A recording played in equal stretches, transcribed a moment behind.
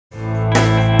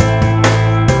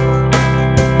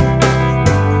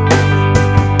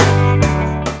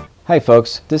Hi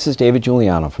folks, this is David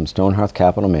Juliano from Stonehearth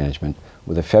Capital Management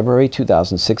with a February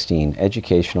 2016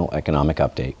 Educational Economic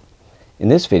Update. In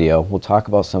this video, we'll talk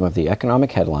about some of the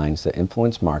economic headlines that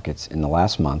influenced markets in the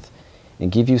last month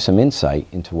and give you some insight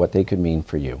into what they could mean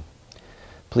for you.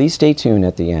 Please stay tuned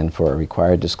at the end for a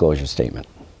required disclosure statement.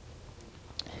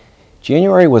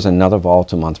 January was another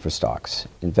volatile month for stocks.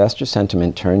 Investor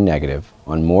sentiment turned negative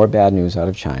on more bad news out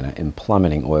of China and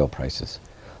plummeting oil prices.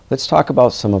 Let's talk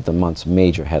about some of the month's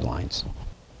major headlines.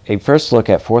 A first look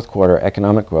at fourth quarter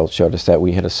economic growth showed us that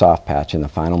we hit a soft patch in the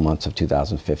final months of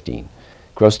 2015.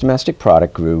 Gross domestic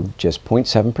product grew just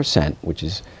 0.7%, which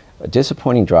is a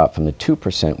disappointing drop from the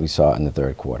 2% we saw in the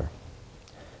third quarter.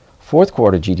 Fourth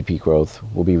quarter GDP growth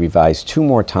will be revised 2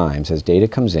 more times as data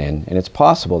comes in, and it's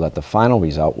possible that the final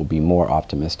result will be more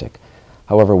optimistic.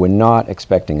 However, we're not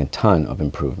expecting a ton of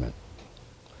improvement.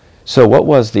 So what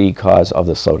was the cause of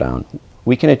the slowdown?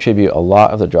 We can attribute a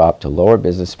lot of the drop to lower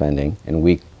business spending and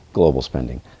weak global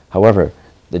spending. However,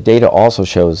 the data also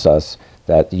shows us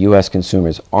that the U.S.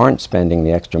 consumers aren't spending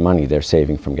the extra money they're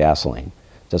saving from gasoline.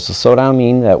 Does the slowdown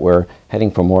mean that we're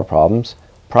heading for more problems?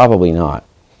 Probably not.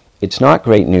 It's not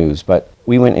great news, but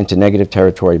we went into negative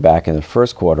territory back in the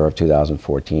first quarter of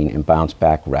 2014 and bounced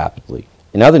back rapidly.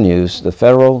 In other news, the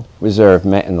Federal Reserve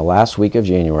met in the last week of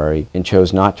January and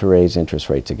chose not to raise interest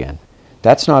rates again.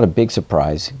 That's not a big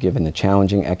surprise given the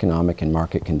challenging economic and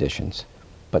market conditions.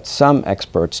 But some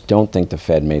experts don't think the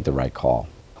Fed made the right call.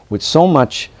 With so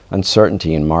much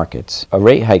uncertainty in markets, a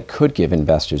rate hike could give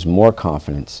investors more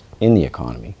confidence in the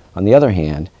economy. On the other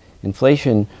hand,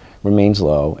 inflation remains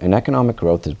low and economic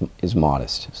growth is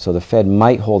modest, so the Fed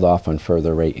might hold off on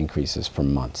further rate increases for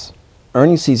months.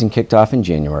 Earnings season kicked off in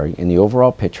January, and the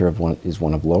overall picture is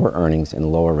one of lower earnings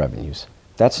and lower revenues.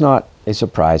 That's not a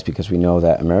surprise because we know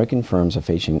that American firms are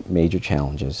facing major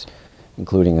challenges,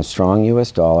 including a strong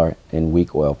U.S. dollar and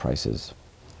weak oil prices.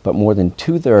 But more than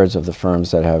 2/3 of the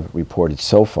firms that have reported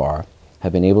so far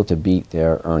have been able to beat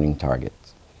their earning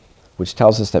targets, which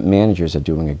tells us that managers are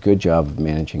doing a good job of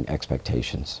managing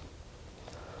expectations.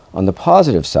 On the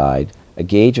positive side, a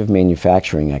gauge of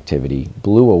manufacturing activity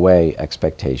blew away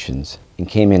expectations and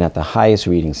came in at the highest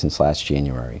reading since last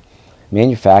January.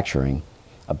 Manufacturing,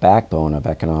 a backbone of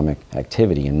economic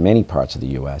activity in many parts of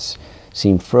the U.S.,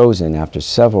 seemed frozen after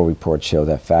several reports show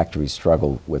that factories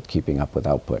struggle with keeping up with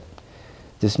output.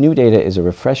 This new data is a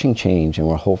refreshing change, and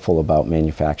we're hopeful about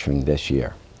manufacturing this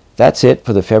year. That's it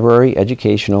for the February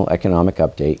Educational Economic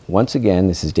Update. Once again,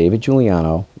 this is David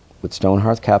Juliano with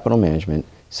Stonehearth Capital Management,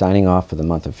 signing off for the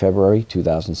month of February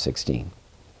 2016.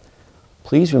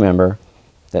 Please remember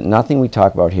that nothing we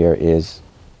talk about here is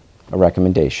a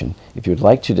recommendation. If you would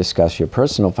like to discuss your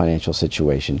personal financial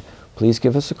situation, please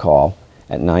give us a call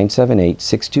at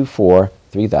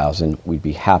 978-624-3000. We'd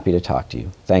be happy to talk to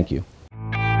you. Thank you.